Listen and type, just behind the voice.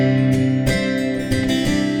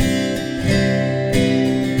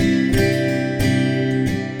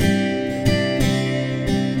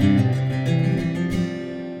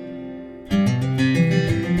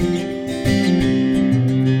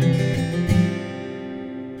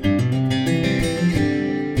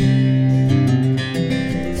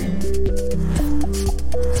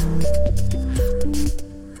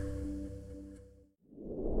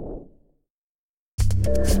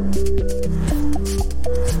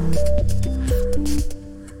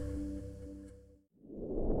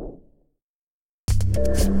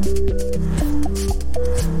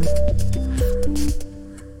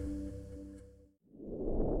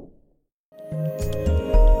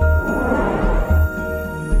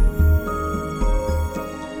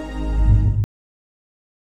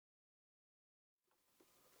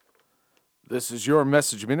This is your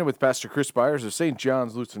Message Minute with Pastor Chris Byers of St.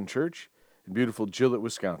 John's Lutheran Church in beautiful Gillett,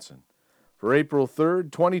 Wisconsin, for April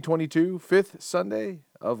 3rd, 2022, 5th Sunday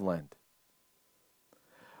of Lent.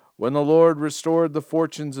 When the Lord restored the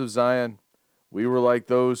fortunes of Zion, we were like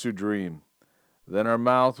those who dream. Then our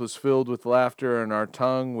mouth was filled with laughter and our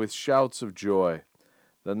tongue with shouts of joy.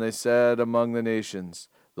 Then they said among the nations,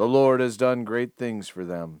 "The Lord has done great things for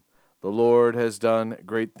them. The Lord has done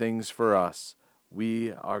great things for us.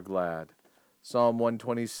 We are glad." Psalm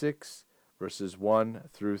 126, verses 1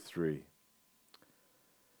 through 3.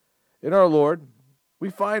 In our Lord,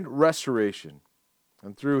 we find restoration,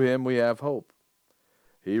 and through Him we have hope.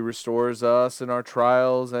 He restores us in our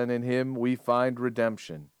trials, and in Him we find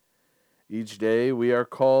redemption. Each day we are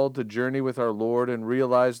called to journey with our Lord and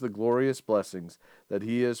realize the glorious blessings that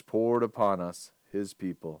He has poured upon us, His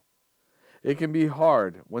people. It can be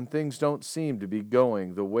hard when things don't seem to be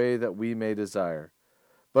going the way that we may desire.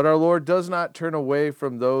 But our Lord does not turn away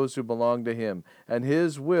from those who belong to Him, and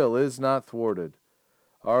His will is not thwarted.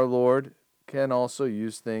 Our Lord can also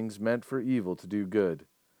use things meant for evil to do good.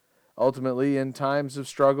 Ultimately, in times of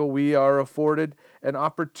struggle, we are afforded an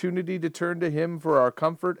opportunity to turn to Him for our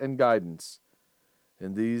comfort and guidance.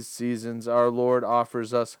 In these seasons, our Lord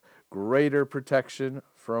offers us greater protection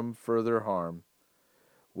from further harm.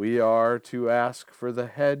 We are to ask for the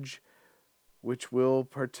hedge which will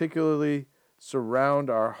particularly surround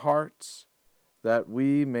our hearts, that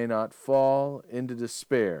we may not fall into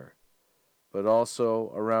despair, but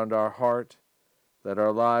also around our heart, that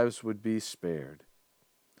our lives would be spared.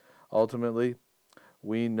 Ultimately,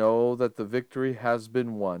 we know that the victory has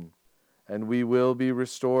been won, and we will be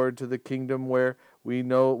restored to the kingdom where we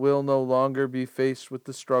will no longer be faced with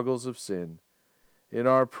the struggles of sin. In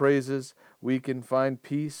our praises, we can find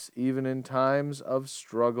peace even in times of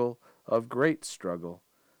struggle, of great struggle,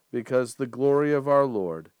 because the glory of our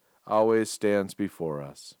Lord always stands before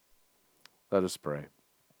us. Let us pray.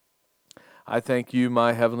 I thank you,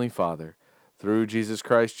 my heavenly Father, through Jesus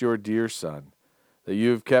Christ, your dear Son, that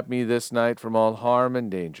you have kept me this night from all harm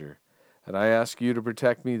and danger, and I ask you to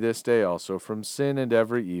protect me this day also from sin and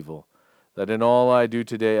every evil, that in all I do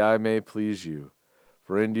today I may please you.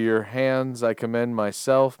 For into your hands I commend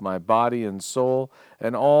myself, my body and soul,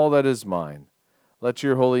 and all that is mine. Let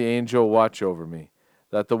your holy angel watch over me,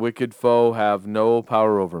 that the wicked foe have no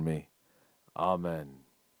power over me. Amen.